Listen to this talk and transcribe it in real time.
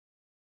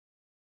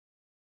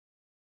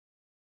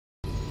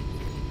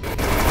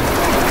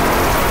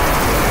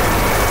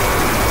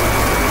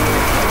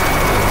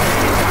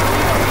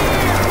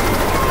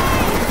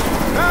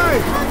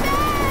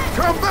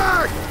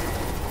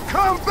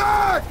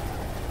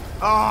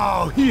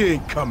Oh, he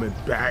ain't coming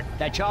back.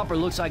 That chopper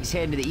looks like it's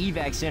heading to the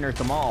evac center at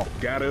the mall.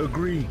 Gotta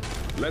agree.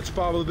 Let's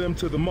follow them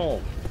to the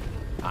mall.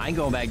 I ain't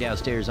going back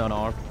downstairs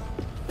unarmed.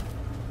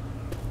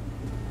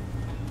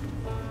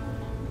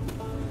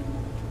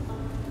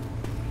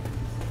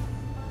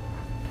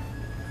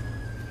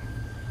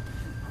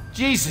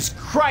 Jesus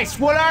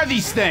Christ, what are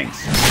these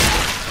things?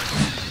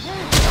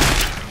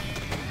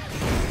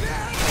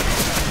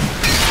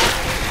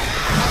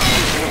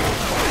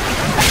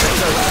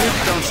 Those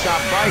suits don't stop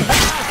fighting.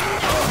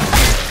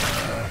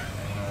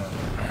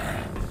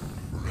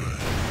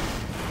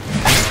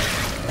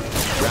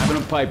 Grabbing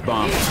a pipe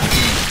bomb.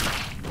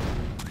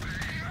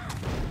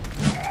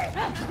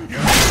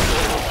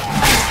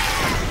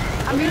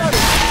 I'm reloading.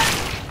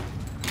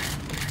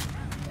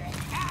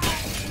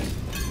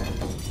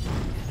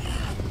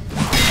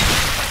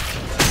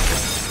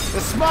 The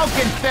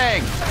smoking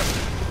thing!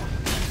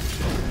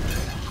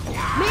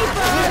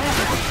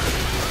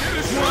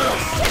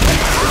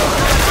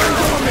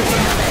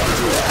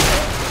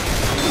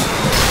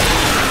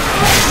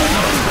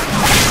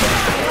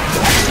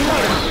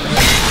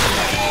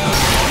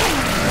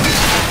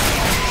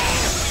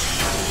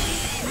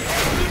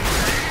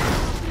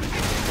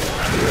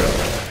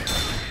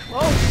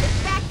 Oh,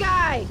 it's that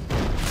guy!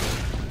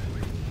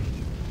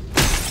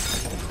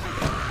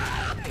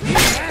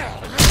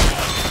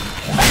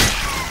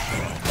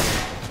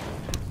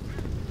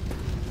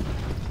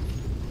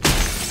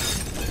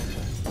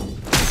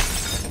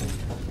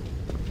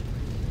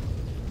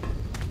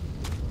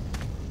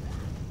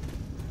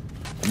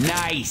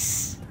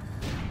 Nice!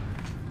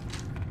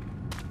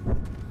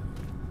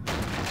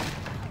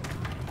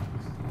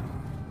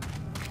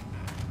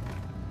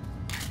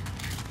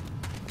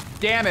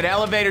 Damn it,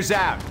 elevator's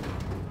out.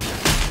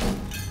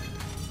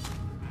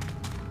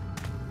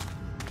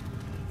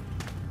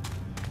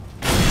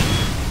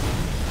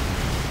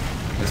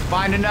 Let's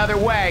find another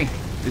way.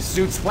 This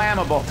suit's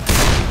flammable.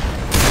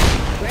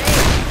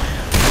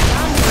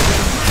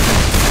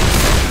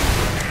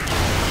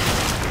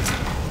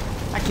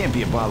 That can't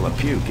be a bottle of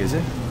puke, is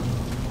it?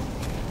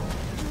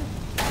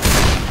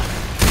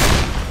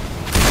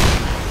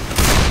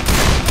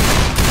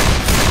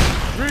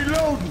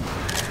 Reloading!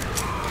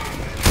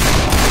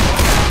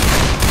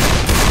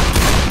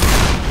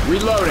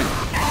 Reloading.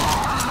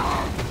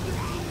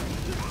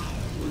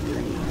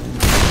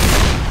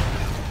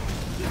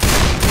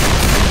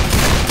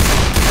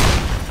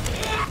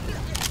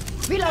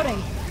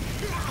 Reloading.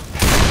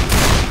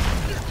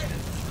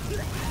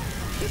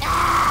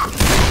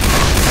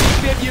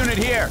 Fifth unit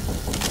here.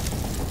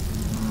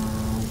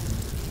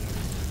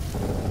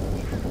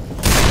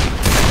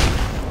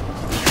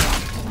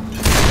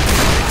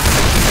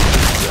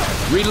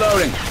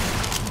 Reloading.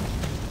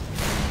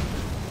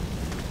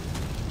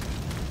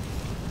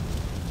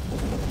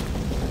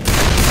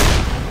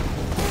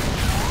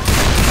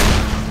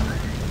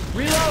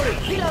 Reloading.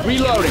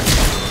 Reloading.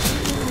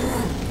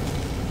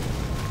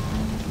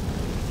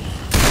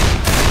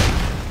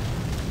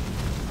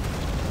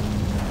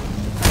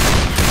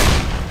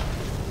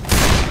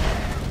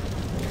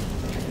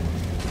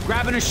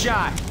 Grabbing a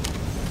shot.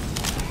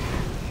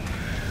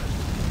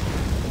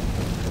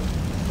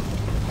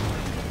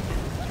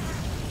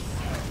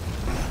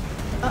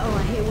 Uh-oh,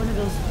 I hit one of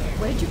those,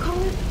 what did you call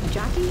it? A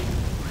jockey?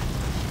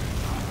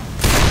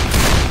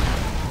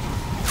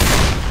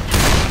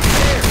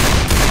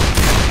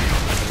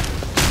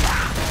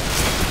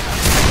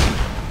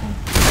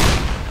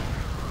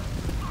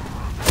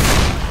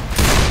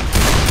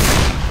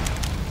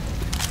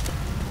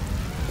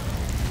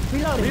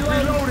 Reloading.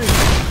 Reloading!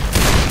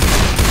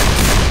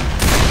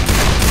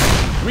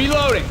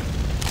 Reloading.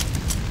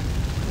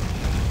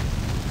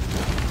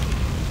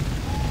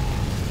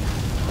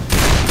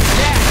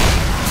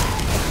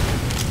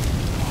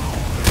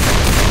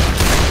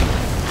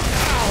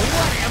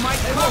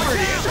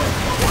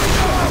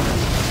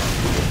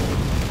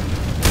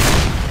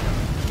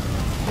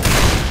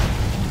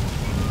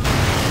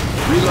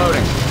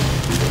 Reloading.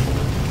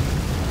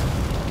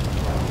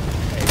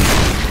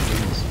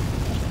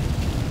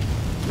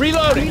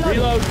 Reloading.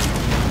 Reload.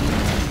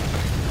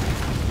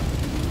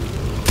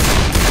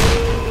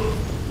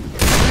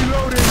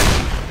 Reloading!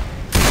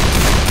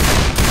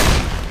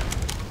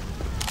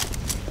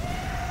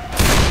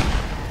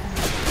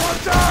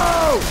 Watch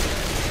out!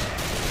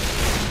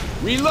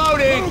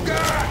 Reloading. Oh,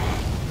 God!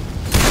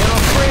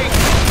 Little freak.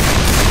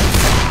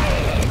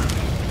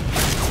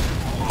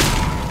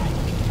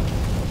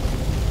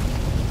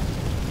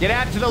 Get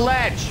out to the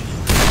ledge.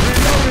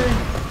 Reloading!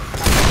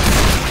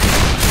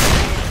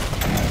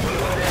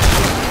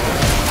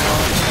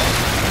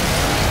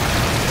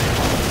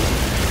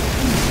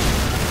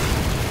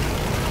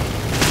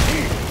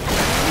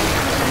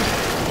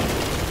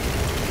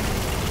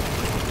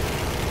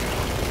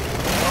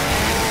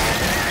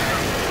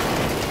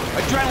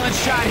 Adrenaline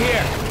shot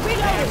here.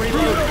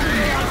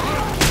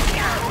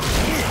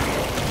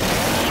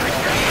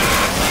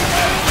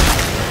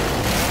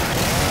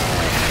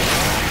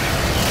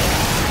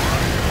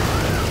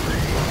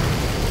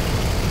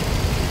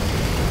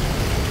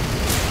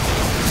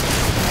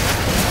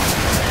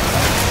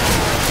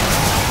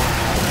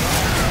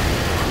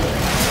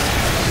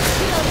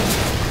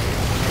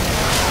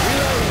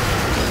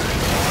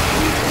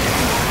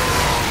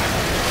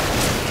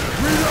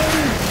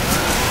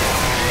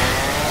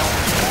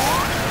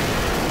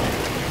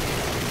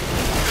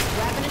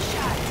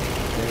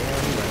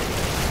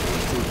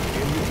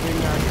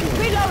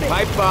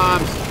 Pipe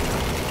bombs.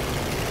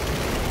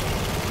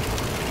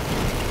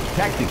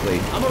 Technically,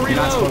 you're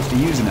not supposed to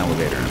use an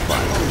elevator in a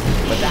fight,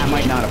 but that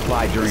might not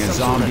apply during a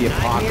zombie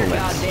apocalypse.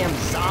 Goddamn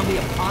zombie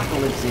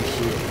apocalypse and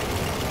shit.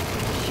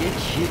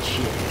 Shit.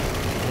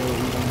 Hell,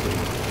 we gonna do?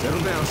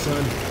 Settle down,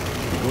 son.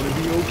 You're gonna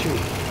be okay.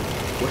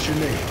 What's your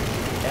name?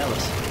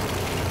 Ellis.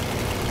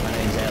 My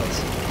name's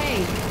Ellis.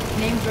 Hey,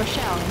 name's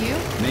Rochelle. You?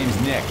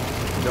 Name's Nick.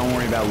 Don't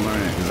worry about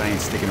learning it, because I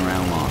ain't sticking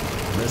around long.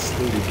 Let's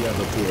stay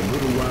together for a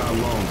little while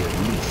longer at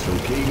least,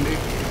 okay, Nick?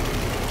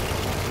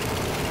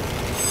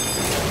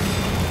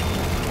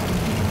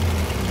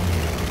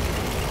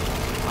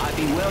 I'd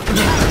be welcome.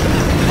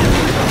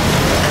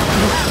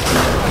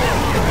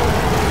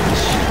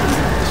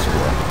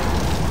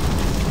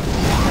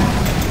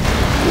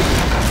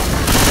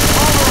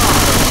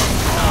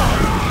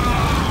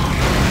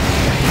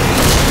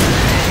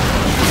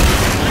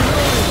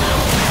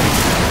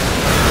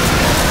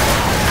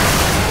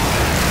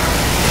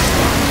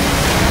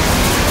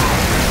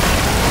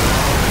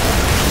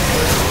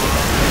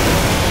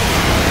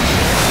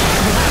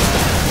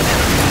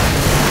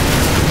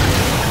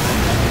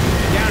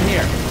 Down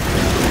here.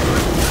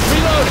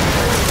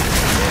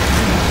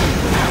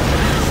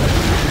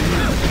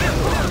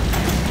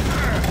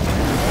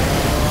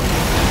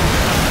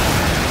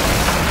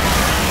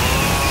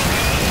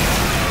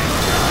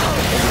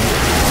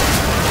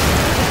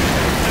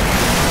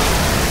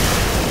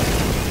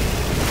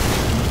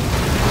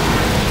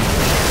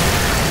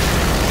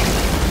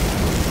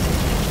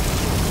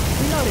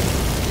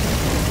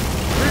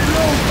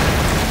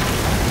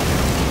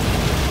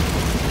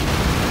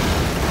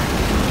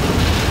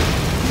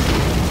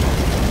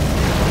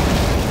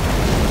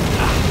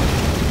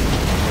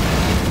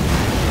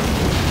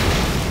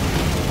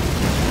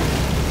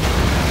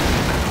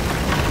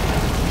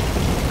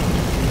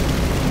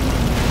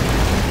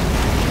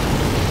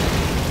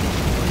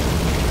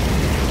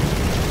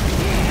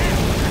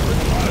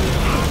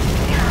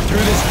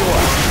 Through this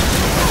door.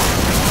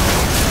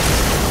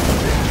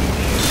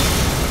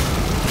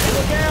 Hey,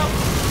 look out!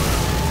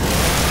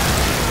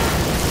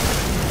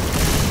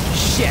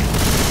 Shit!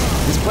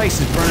 This place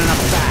is burning up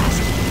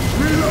fast.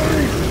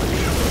 Reloading!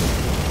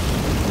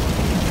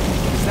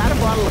 Is that a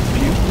bottle of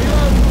puke?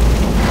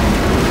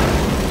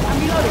 I'm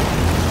reloading.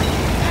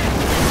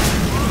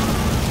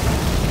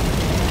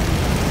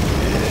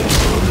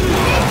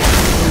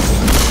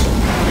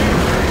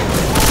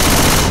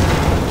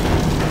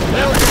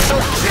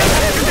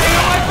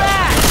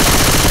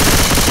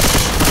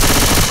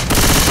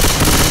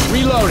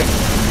 Reloading.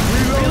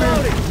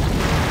 Reloading!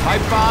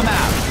 Pipe bomb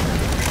out.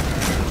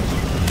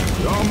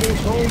 You're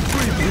almost home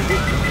free, people.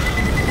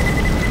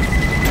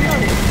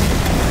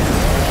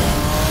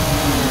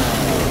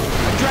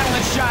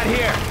 Adrenaline shot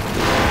here.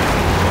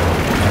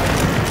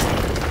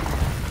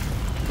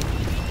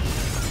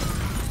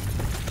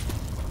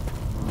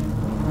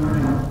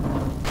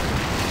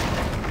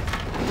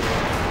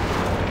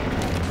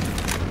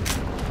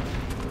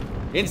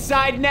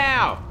 Inside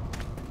now.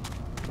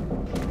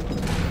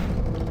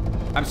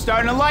 I'm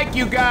starting to like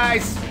you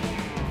guys.